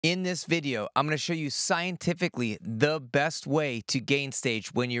In this video, I'm going to show you scientifically the best way to gain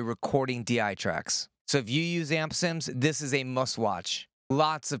stage when you're recording DI tracks. So if you use amp sims, this is a must watch.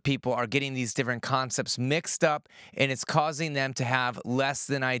 Lots of people are getting these different concepts mixed up, and it's causing them to have less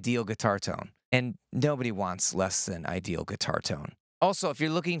than ideal guitar tone. And nobody wants less than ideal guitar tone. Also, if you're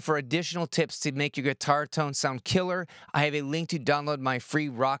looking for additional tips to make your guitar tone sound killer, I have a link to download my free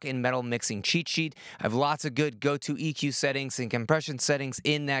rock and metal mixing cheat sheet. I have lots of good go-to EQ settings and compression settings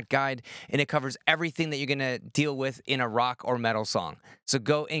in that guide, and it covers everything that you're going to deal with in a rock or metal song. So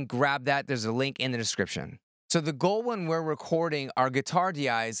go and grab that. There's a link in the description. So the goal when we're recording our guitar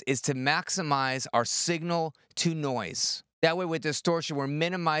DIs is to maximize our signal to noise. That way with distortion, we're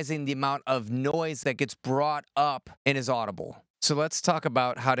minimizing the amount of noise that gets brought up and is audible. So let's talk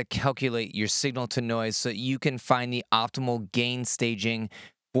about how to calculate your signal to noise so you can find the optimal gain staging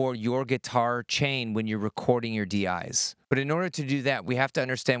for your guitar chain when you're recording your DIs. But in order to do that, we have to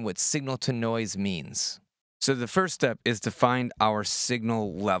understand what signal to noise means. So the first step is to find our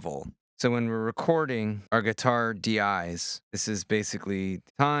signal level. So when we're recording our guitar DIs, this is basically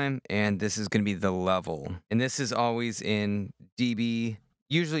time, and this is going to be the level. And this is always in dB,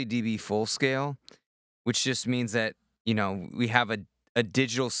 usually dB full scale, which just means that we have a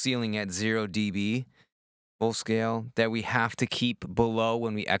digital ceiling at 0 dB full scale that we have to keep below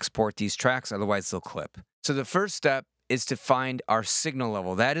when we export these tracks, otherwise they'll clip. So the first step is to find our signal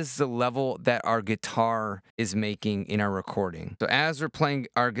level. That is the level that our guitar is making in our recording. So as we're playing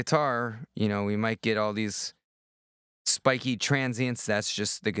our guitar, we might get all these spiky transients. That's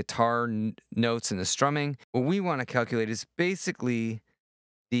just the guitar notes and the strumming. What we want to calculate is basically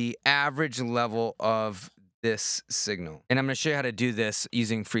the average level of this signal. And I'm going to show you how to do this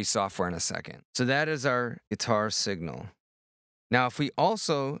using free software in a second. So that is our guitar signal. Now, if we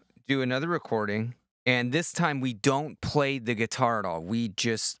also do another recording, and this time we don't play the guitar at all, we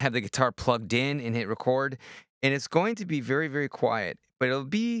just have the guitar plugged in and hit record, and it's going to be very, very quiet, but there'll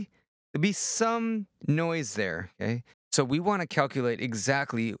be some noise there, okay? So we want to calculate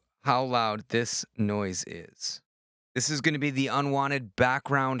exactly how loud this noise is. This is going to be the unwanted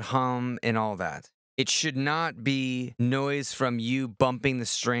background hum and all that. It should not be noise from you bumping the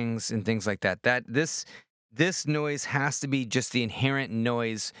strings and things like that. This noise has to be just the inherent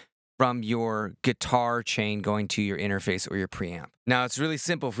noise from your guitar chain going to your interface or your preamp. Now, it's really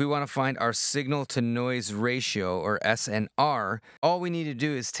simple. If we want to find our signal to noise ratio, or SNR, all we need to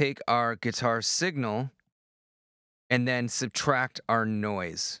do is take our guitar signal and then subtract our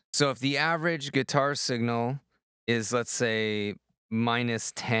noise. So if the average guitar signal is, let's say,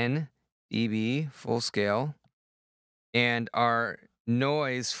 minus 10 dB full scale, and our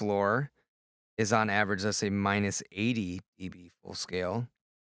noise floor is on average, let's say, minus 80 dB full scale,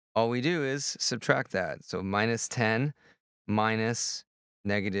 all we do is subtract that. So minus 10 minus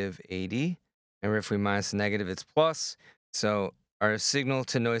negative 80, and if we minus negative, it's plus. So our signal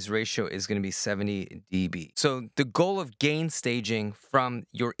to noise ratio is going to be 70 dB. So the goal of gain staging from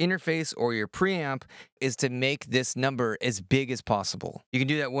your interface or your preamp is to make this number as big as possible. You can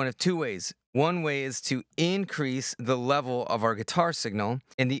do that one of two ways. One way is to increase the level of our guitar signal,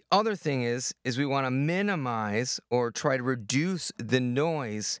 and the other thing is we want to minimize or try to reduce the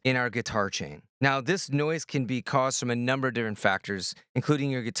noise in our guitar chain. Now, this noise can be caused from a number of different factors, including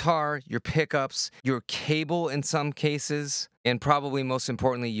your guitar, your pickups, your cable in some cases, and probably most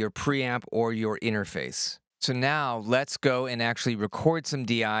importantly, your preamp or your interface. So now let's go and actually record some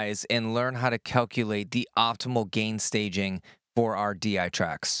DIs and learn how to calculate the optimal gain staging for our DI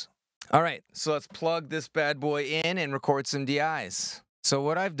tracks. All right, so let's plug this bad boy in and record some DIs. So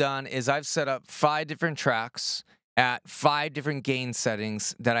what I've done is I've set up 5 different tracks at 5 different gain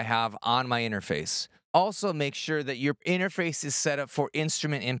settings that I have on my interface. Also, make sure that your interface is set up for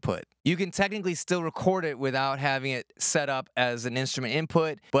instrument input. You can technically still record it without having it set up as an instrument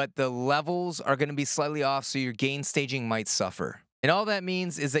input, but the levels are going to be slightly off, so your gain staging might suffer. And all that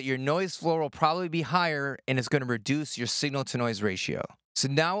means is that your noise floor will probably be higher, and it's going to reduce your signal to noise ratio. So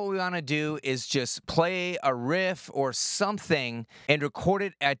now what we want to do is just play a riff or something and record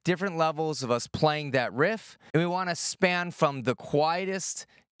it at different levels of us playing that riff. And we want to span from the quietest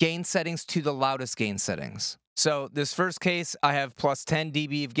gain settings to the loudest gain settings. So this first case, I have plus 10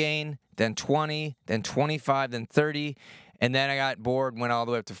 dB of gain, then 20, then 25, then 30. And then I got bored, went all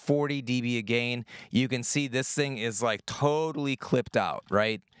the way up to 40 dB of gain. You can see this thing is like totally clipped out,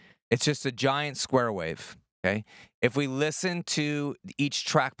 right? It's just a giant square wave. Okay, if we listen to each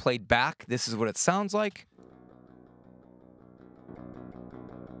track played back, this is what it sounds like.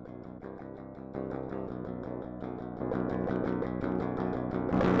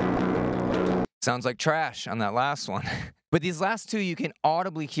 Sounds like trash on that last one. But these last two, you can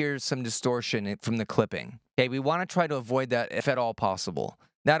audibly hear some distortion from the clipping. Okay, we want to try to avoid that if at all possible.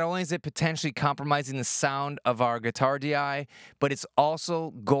 Not only is it potentially compromising the sound of our guitar DI, but it's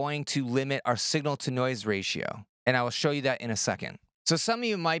also going to limit our signal to noise ratio. And I will show you that in a second. So some of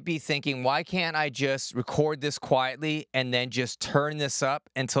you might be thinking, why can't I just record this quietly and then just turn this up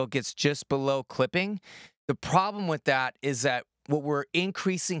until it gets just below clipping? The problem with that is that what we're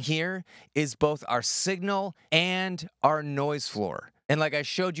increasing here is both our signal and our noise floor. And like I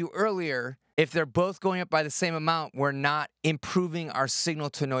showed you earlier, if they're both going up by the same amount, we're not improving our signal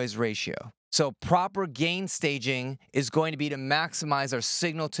to noise ratio. So proper gain staging is going to be to maximize our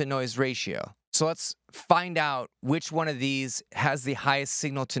signal to noise ratio. So let's find out which one of these has the highest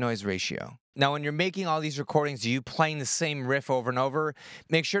signal to noise ratio. Now, when you're making all these recordings, you playing the same riff over and over,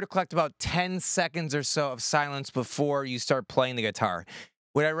 make sure to collect about 10 seconds or so of silence before you start playing the guitar.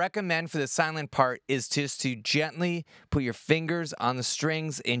 What I recommend for the silent part is just to gently put your fingers on the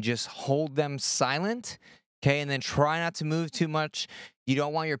strings and just hold them silent, okay? And then try not to move too much. You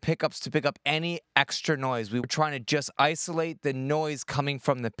don't want your pickups to pick up any extra noise. We were trying to just isolate the noise coming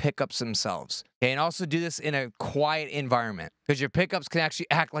from the pickups themselves. Okay, and also do this in a quiet environment because your pickups can actually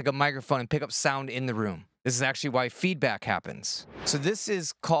act like a microphone and pick up sound in the room. This is actually why feedback happens. So this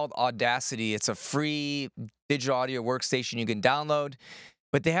is called Audacity. It's a free digital audio workstation you can download.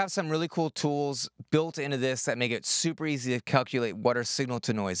 But they have some really cool tools built into this that make it super easy to calculate what our signal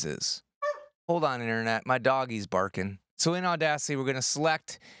to noise is. Hold on, internet. My doggy's barking. So in Audacity, we're going to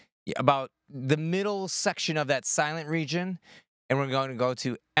select about the middle section of that silent region, and we're going to go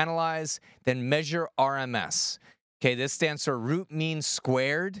to Analyze, then Measure RMS. Okay, this stands for root mean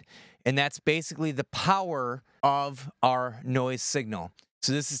squared, and that's basically the power of our noise signal.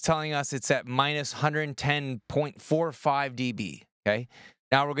 So this is telling us it's at minus 110.45 dB, okay?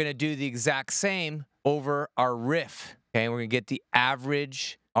 Now we're going to do the exact same over our riff, okay? We're going to get the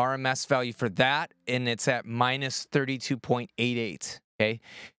average RMS value for that, and it's at minus 32.88, okay?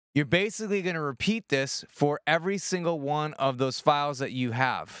 You're basically going to repeat this for every single one of those files that you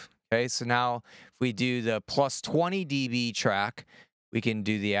have, okay? So now if we do the plus 20 dB track, we can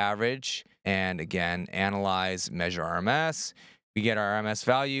do the average, and again, analyze, measure RMS. We get our RMS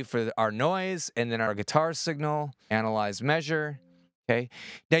value for our noise, and then our guitar signal, analyze, measure. Okay.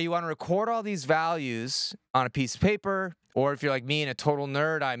 Now you want to record all these values on a piece of paper, or if you're like me and a total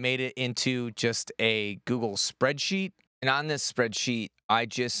nerd, I made it into just a Google spreadsheet. And on this spreadsheet, I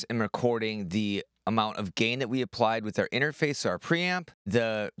just am recording the amount of gain that we applied with our interface, so our preamp,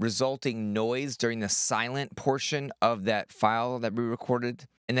 the resulting noise during the silent portion of that file that we recorded,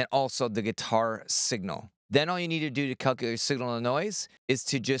 and then also the guitar signal. Then all you need to do to calculate your signal and noise is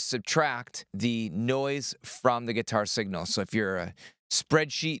to just subtract the noise from the guitar signal. So if you're a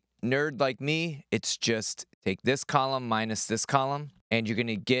spreadsheet nerd like me, it's just take this column minus this column, and you're going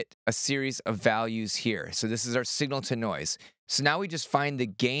to get a series of values here. So this is our signal to noise. So now we just find the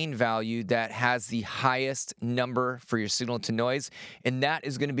gain value that has the highest number for your signal to noise, and that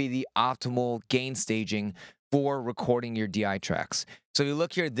is going to be the optimal gain staging for recording your DI tracks. So if you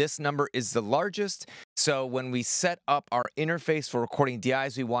look here, this number is the largest. So when we set up our interface for recording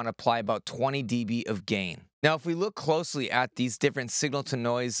DIs, we want to apply about 20 dB of gain. Now, if we look closely at these different signal to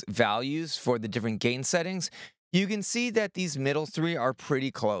noise values for the different gain settings, you can see that these middle three are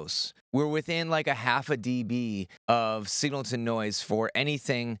pretty close. We're within like a half a dB of signal to noise for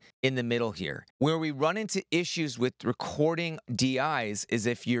anything in the middle here. Where we run into issues with recording DIs is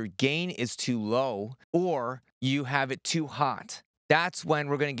if your gain is too low or you have it too hot. That's when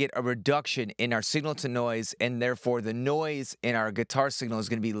we're going to get a reduction in our signal to noise, and therefore the noise in our guitar signal is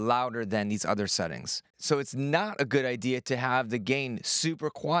going to be louder than these other settings. So it's not a good idea to have the gain super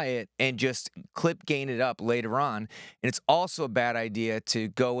quiet and just clip gain it up later on. And it's also a bad idea to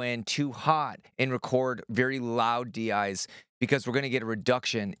go in too hot and record very loud DIs because we're going to get a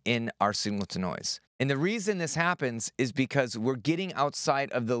reduction in our signal to noise. And the reason this happens is because we're getting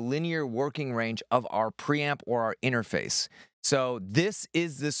outside of the linear working range of our preamp or our interface. So this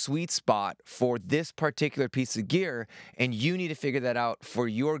is the sweet spot for this particular piece of gear, and you need to figure that out for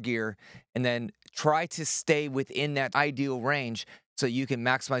your gear and then try to stay within that ideal range so you can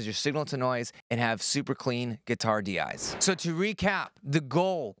maximize your signal to noise and have super clean guitar DIs. So to recap, the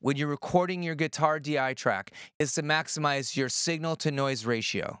goal when you're recording your guitar DI track is to maximize your signal to noise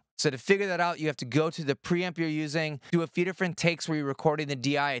ratio. So to figure that out, you have to go to the preamp you're using, do a few different takes where you're recording the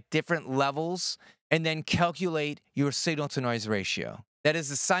DI at different levels, and then calculate your signal to noise ratio. That is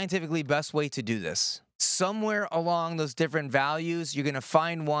the scientifically best way to do this. Somewhere along those different values, you're going to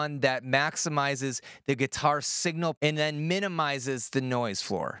find one that maximizes the guitar signal and then minimizes the noise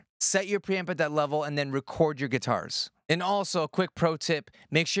floor. Set your preamp at that level and then record your guitars. And also, a quick pro tip,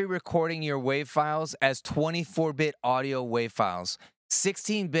 make sure you're recording your wave files as 24-bit audio wave files.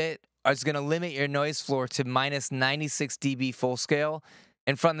 16-bit is going to limit your noise floor to minus 96 dB full scale.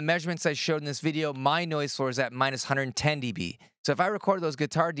 And from the measurements I showed in this video, my noise floor is at minus 110 dB. So if I record those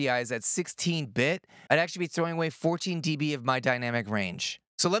guitar DIs at 16-bit, I'd actually be throwing away 14 dB of my dynamic range.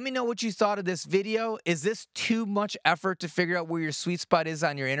 So let me know what you thought of this video. Is this too much effort to figure out where your sweet spot is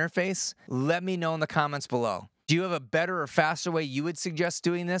on your interface? Let me know in the comments below. Do you have a better or faster way you would suggest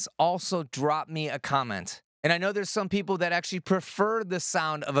doing this? Also, drop me a comment. And I know there's some people that actually prefer the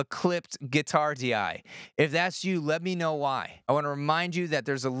sound of a clipped guitar DI. If that's you, let me know why. I want to remind you that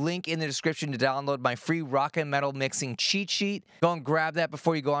there's a link in the description to download my free rock and metal mixing cheat sheet. Go and grab that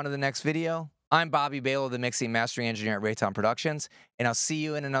before you go on to the next video. I'm Bobby Balo, the mixing mastering engineer at Rayton Productions, and I'll see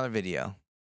you in another video.